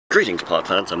Greetings pod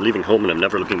fans, I'm leaving home and I'm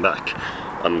never looking back.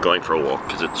 I'm going for a walk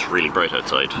because it's really bright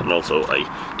outside, and also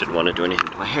I didn't want to do anything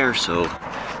to my hair, so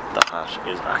the hat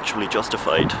is actually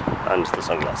justified and the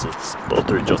sunglasses,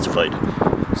 both are justified.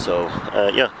 So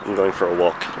yeah, I'm going for a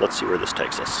walk. Let's see where this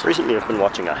takes us. Recently I've been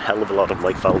watching a hell of a lot of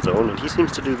Mike Falzone, and he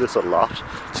seems to do this a lot.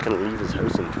 He's going to leave his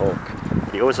house and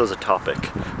talk. He always has a topic.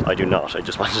 I do not. I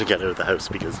just wanted to get out of the house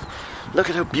because look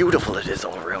at how beautiful it is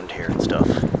all around here and stuff.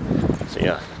 So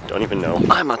yeah, don't even know.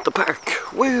 I'm at the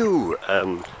park! Woo!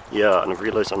 Yeah, and I've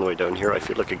realised on the way down here I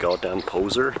feel like a goddamn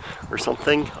poser or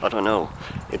something. I don't know.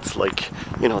 It's like,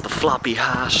 you know, the floppy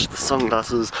hat, the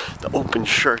sunglasses, the open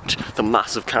shirt, the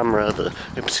massive camera, the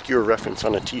obscure reference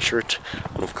on a t-shirt,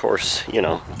 and of course, you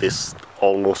know, this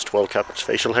almost well-kept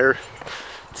facial hair.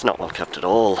 It's not well-kept at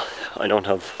all. I don't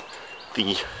have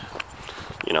the,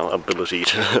 you know, ability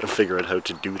to figure out how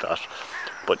to do that.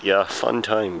 But yeah, fun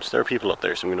times. There are people up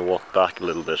there, so I'm going to walk back a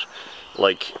little bit.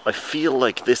 Like, I feel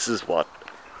like this is what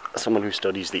someone who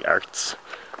studies the arts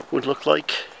would look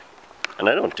like. And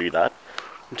I don't do that.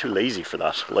 I'm too lazy for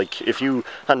that. Like, if you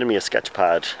handed me a sketch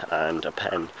pad and a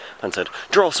pen and said,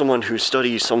 draw someone who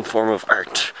studies some form of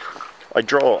art, I'd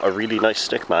draw a really nice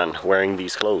stickman wearing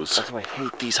these clothes. That's why I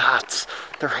hate these hats.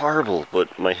 They're horrible,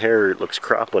 but my hair looks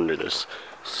crap under this.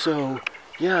 So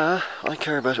yeah, I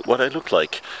care about what I look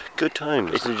like. Good times.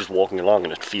 Basically just walking along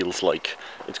and it feels like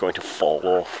it's going to fall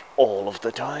off all of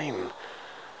the time.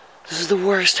 This is the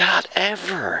worst hat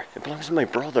ever. It belongs to my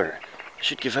brother. I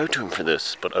should give out to him for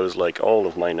this, but I was like, all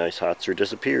of my nice hats are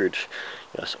disappeared.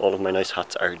 Yes, all of my nice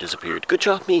hats are disappeared. Good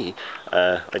job me.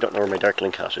 I don't know where my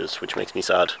Darkling hat is, which makes me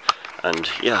sad. And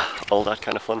yeah, all that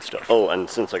kind of fun stuff. Oh, and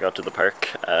since I got to the park,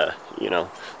 you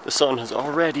know, the sun has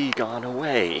already gone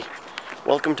away.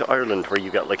 Welcome to Ireland, where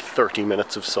you get like 30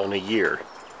 minutes of sun a year.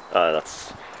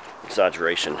 That's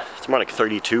exaggeration. It's more like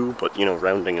 32, but you know,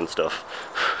 rounding and stuff.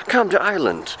 Come to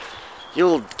Ireland.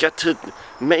 You'll get to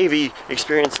maybe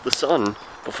experience the sun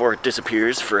before it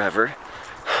disappears forever.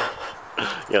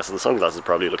 Yeah, so the sunglasses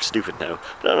probably look stupid now,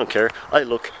 but I don't care. I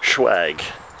look swag,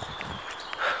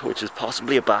 which is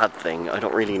possibly a bad thing. I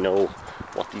don't really know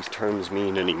what these terms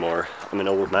mean anymore. I'm an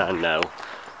old man now.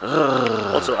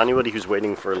 Also, anybody who's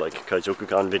waiting for like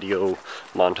Kaizoku-kan video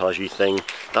montagey thing,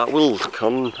 that will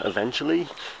come eventually.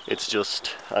 It's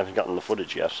just, I haven't gotten the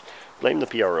footage yet. Blame the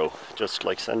PRO. Just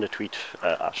like send a tweet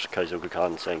at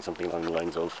Kaizoku-kan saying something along the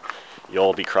lines of,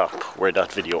 y'all be crap, where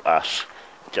that video at?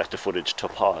 Get the footage to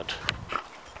pod.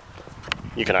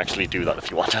 You can actually do that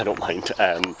if you want, I don't mind.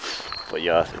 But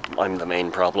yeah, I'm the main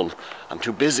problem. I'm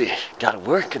too busy, gotta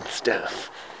work and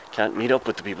stuff. Can't meet up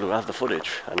with the people who have the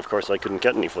footage, and of course I couldn't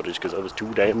get any footage because I was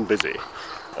too damn busy.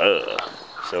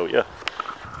 So yeah,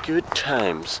 good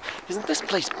times. Isn't this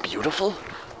place beautiful?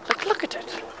 Like, look at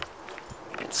it.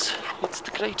 It's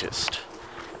the greatest.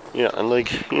 Yeah, and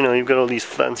like, you know, you've got all these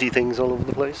fancy things all over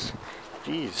the place.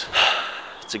 Jeez,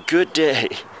 it's a good day.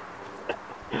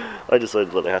 I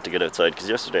decided that I had to get outside because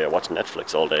yesterday I watched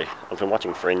Netflix all day. I've been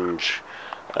watching Fringe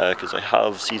because I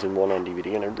have season 1 on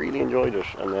DVD and I really enjoyed it,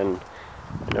 and then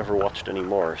I never watched any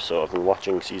more, so I've been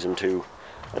watching season 2,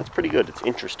 and it's pretty good. It's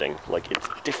interesting, like, it's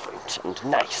different and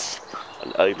nice,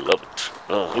 and I love it.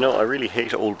 You know, I really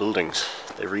hate old buildings.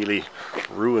 They really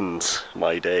ruins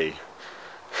my day.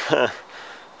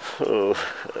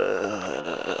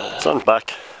 Sun's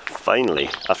back, finally,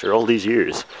 after all these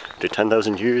years. After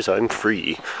 10,000 years, I'm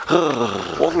free.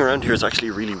 Walking around here is actually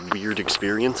a really weird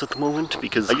experience at the moment,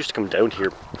 because I used to come down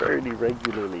here fairly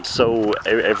regularly. So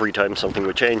every time something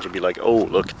would change, I'd be like, oh,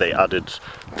 look, they added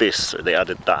this, or they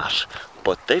added that.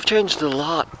 But they've changed a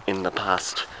lot in the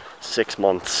past 6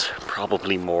 months,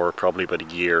 probably more, probably about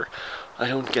a year. I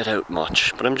don't get out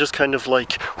much, but I'm just kind of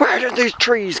like, where did these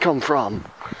trees come from?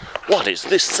 What is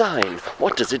this sign?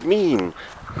 What does it mean?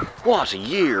 What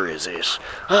year is it?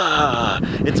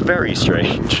 It's very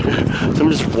strange. So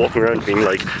I'm just walking around being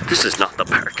like, this is not the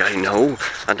park I know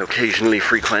and occasionally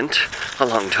frequent a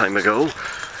long time ago.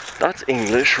 That's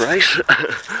English, right?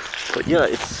 But yeah,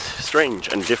 it's strange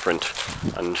and different.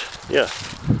 And yeah,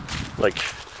 like,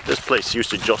 this place used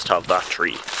to just have that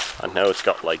tree, and now it's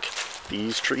got like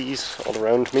these trees all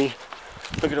around me.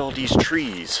 Look at all these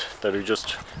trees that are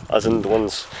just, as in the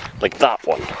ones like that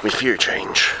one, with fear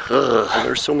change. And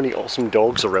there's so many awesome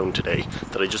dogs around today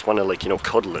that I just want to, like, you know,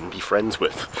 cuddle and be friends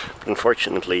with. But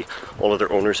unfortunately, all of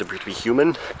their owners appear to be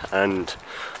human, and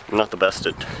I'm not the best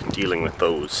at dealing with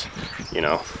those, you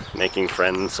know, making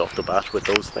friends off the bat with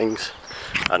those things.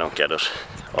 I don't get it.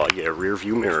 Oh yeah, rear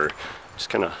view mirror. Just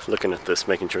kind of looking at this,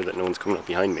 making sure that no one's coming up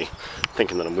behind me,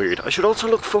 thinking that I'm weird. I should also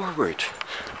look forward.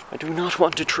 I do not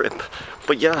want to trip.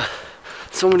 But yeah,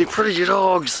 so many pretty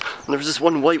dogs. And there was this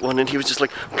one white one, and he was just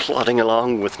like plodding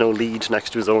along with no lead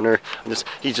next to his owner. And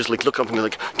he just like look up and be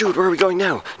like, dude, where are we going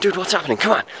now? Dude, what's happening?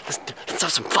 Come on, let's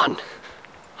have some fun.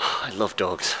 I love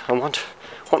dogs. I want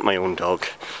my own dog.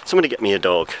 Somebody get me a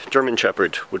dog. German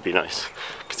Shepherd would be nice,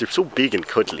 because they're so big and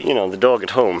cuddly. You know, the dog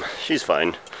at home, she's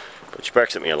fine, but she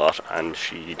barks at me a lot, and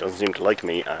she doesn't seem to like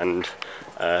me, and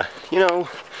you know,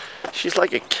 she's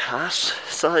like a cat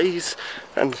size,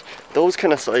 and those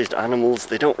kind of sized animals,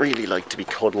 they don't really like to be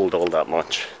cuddled all that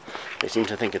much. They seem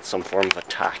to think it's some form of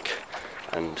attack,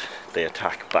 and they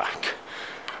attack back,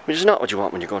 which is not what you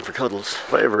want when you're going for cuddles.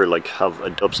 If I ever like have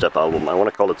a dubstep album, I want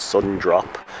to call it Sudden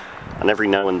Drop, and every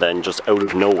now and then, just out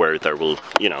of nowhere, there will,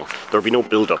 you know, there'll be no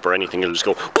build up or anything, it'll just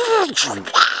go.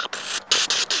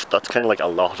 That's kind of like a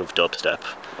lot of dubstep,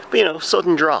 but you know,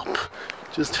 sudden drop.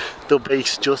 Just the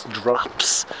bass just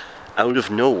drops out of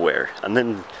nowhere, and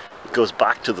then it goes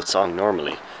back to the song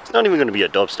normally. It's not even going to be a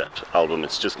dubstep album,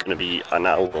 it's just going to be an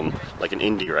album, like an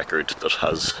indie record that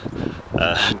has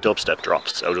dubstep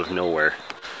drops out of nowhere.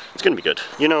 It's going to be good.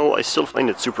 You know, I still find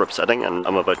it super upsetting, and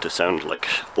I'm about to sound like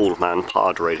old man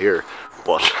pod right here,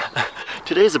 but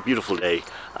today's a beautiful day,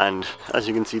 and as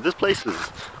you can see, this place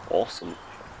is awesome.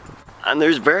 And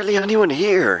there's barely anyone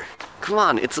here. Come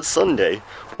on, it's a Sunday.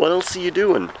 What else are you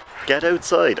doing? Get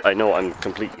outside. I know I'm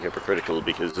completely hypocritical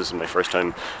because this is my first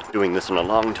time doing this in a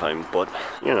long time, but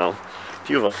you know, if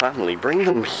you have a family, bring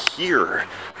them here.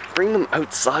 Bring them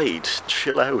outside.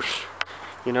 Chill out.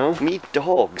 You know, meet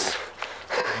dogs.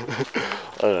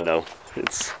 I don't know.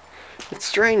 It's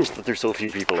strange that there's so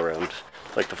few people around.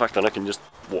 Like the fact that I can just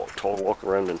walk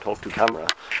around and talk to camera.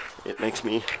 It makes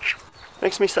me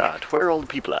sad. Where are all the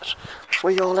people at?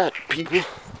 Where you all at, people?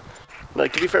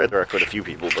 Like, to be fair, there are quite a few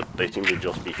people, but they seem to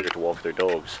just be here to walk their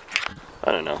dogs.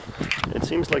 I don't know. It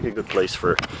seems like a good place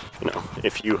for, you know,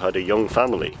 if you had a young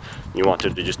family, you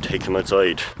wanted to just take them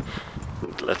outside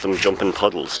and let them jump in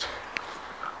puddles.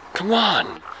 Come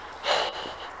on!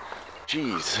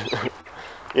 Jeez.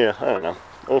 Yeah, I don't know.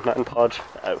 Old man pod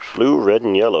out. Blue, red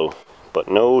and yellow,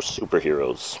 but no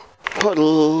superheroes.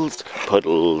 Puddles,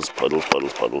 puddles, puddles,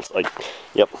 puddles, puddles.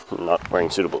 Yep, I'm not wearing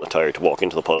suitable attire to walk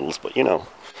into the puddles, but you know,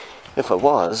 if I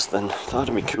was, then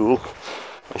that'd be cool.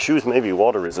 My shoes may be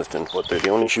water resistant, but they're the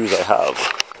only shoes I have.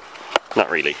 Not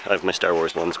really, I have my Star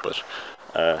Wars ones, but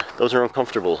those are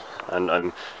uncomfortable, and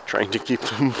I'm trying to keep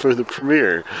them for the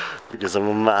premiere, because I'm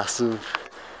a massive,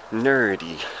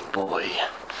 nerdy boy.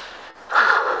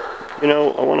 You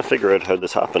know, I want to figure out how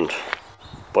this happened,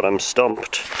 but I'm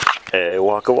stumped.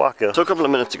 Waka waka. So a couple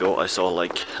of minutes ago I saw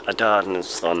like a dad and his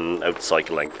son out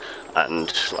cycling,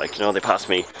 and like, you know, they passed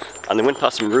me and they went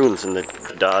past some ruins, and the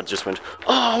dad just went,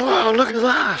 oh wow, look at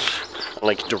that, and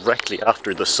like directly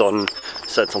after the son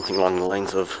said something along the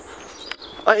lines of,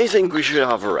 I think we should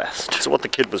have a rest. So what the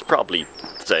kid was probably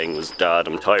saying was, Dad,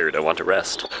 I'm tired, I want a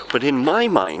rest. But in my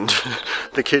mind,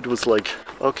 the kid was like,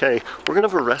 okay, we're gonna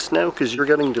have a rest now because you're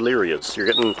getting delirious, you're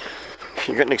getting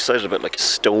excited about like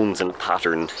stones and a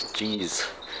pattern. Jeez.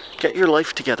 Get your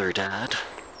life together, Dad.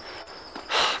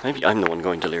 Maybe I'm the one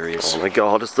going delirious. Oh my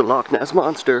god, it's the Loch Ness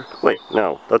Monster. Wait,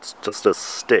 no, that's just a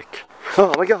stick.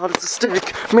 Oh my god, it's a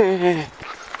stick. Meh.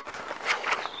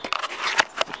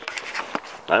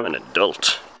 I'm an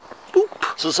adult.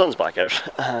 Boop. So the sun's back out,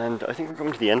 and I think we're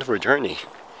coming to the end of our journey.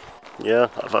 Yeah,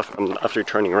 after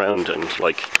turning around and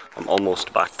like, I'm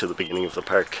almost back to the beginning of the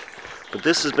park. But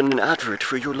this has been an advert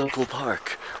for your local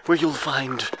park, where you'll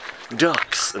find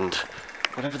ducks and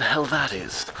whatever the hell that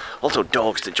is. Also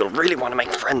dogs that you'll really want to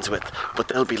make friends with, but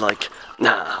they'll be like,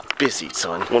 nah, busy,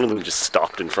 son. One of them just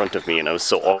stopped in front of me, and I was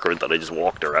so awkward that I just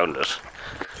walked around it.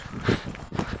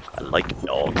 I like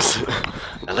dogs.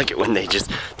 I like it when they're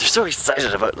so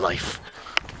excited about life.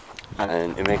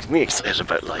 And it makes me excited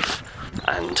about life.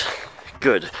 And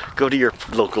good, go to your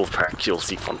local park, you'll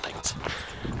see fun things.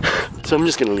 So I'm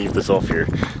just going to leave this off here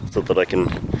so that I can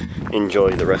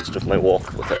enjoy the rest of my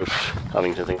walk without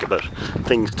having to think about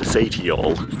things to say to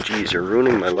y'all. Jeez, you're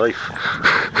ruining my life.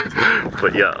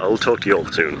 But yeah, I'll talk to y'all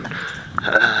soon.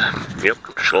 Yep,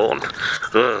 Sean. It's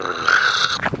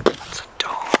a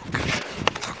dog.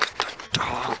 Look at the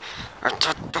dog. It's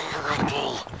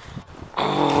adorable.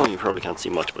 Oh, you probably can't see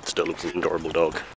much, but still, it's an adorable dog.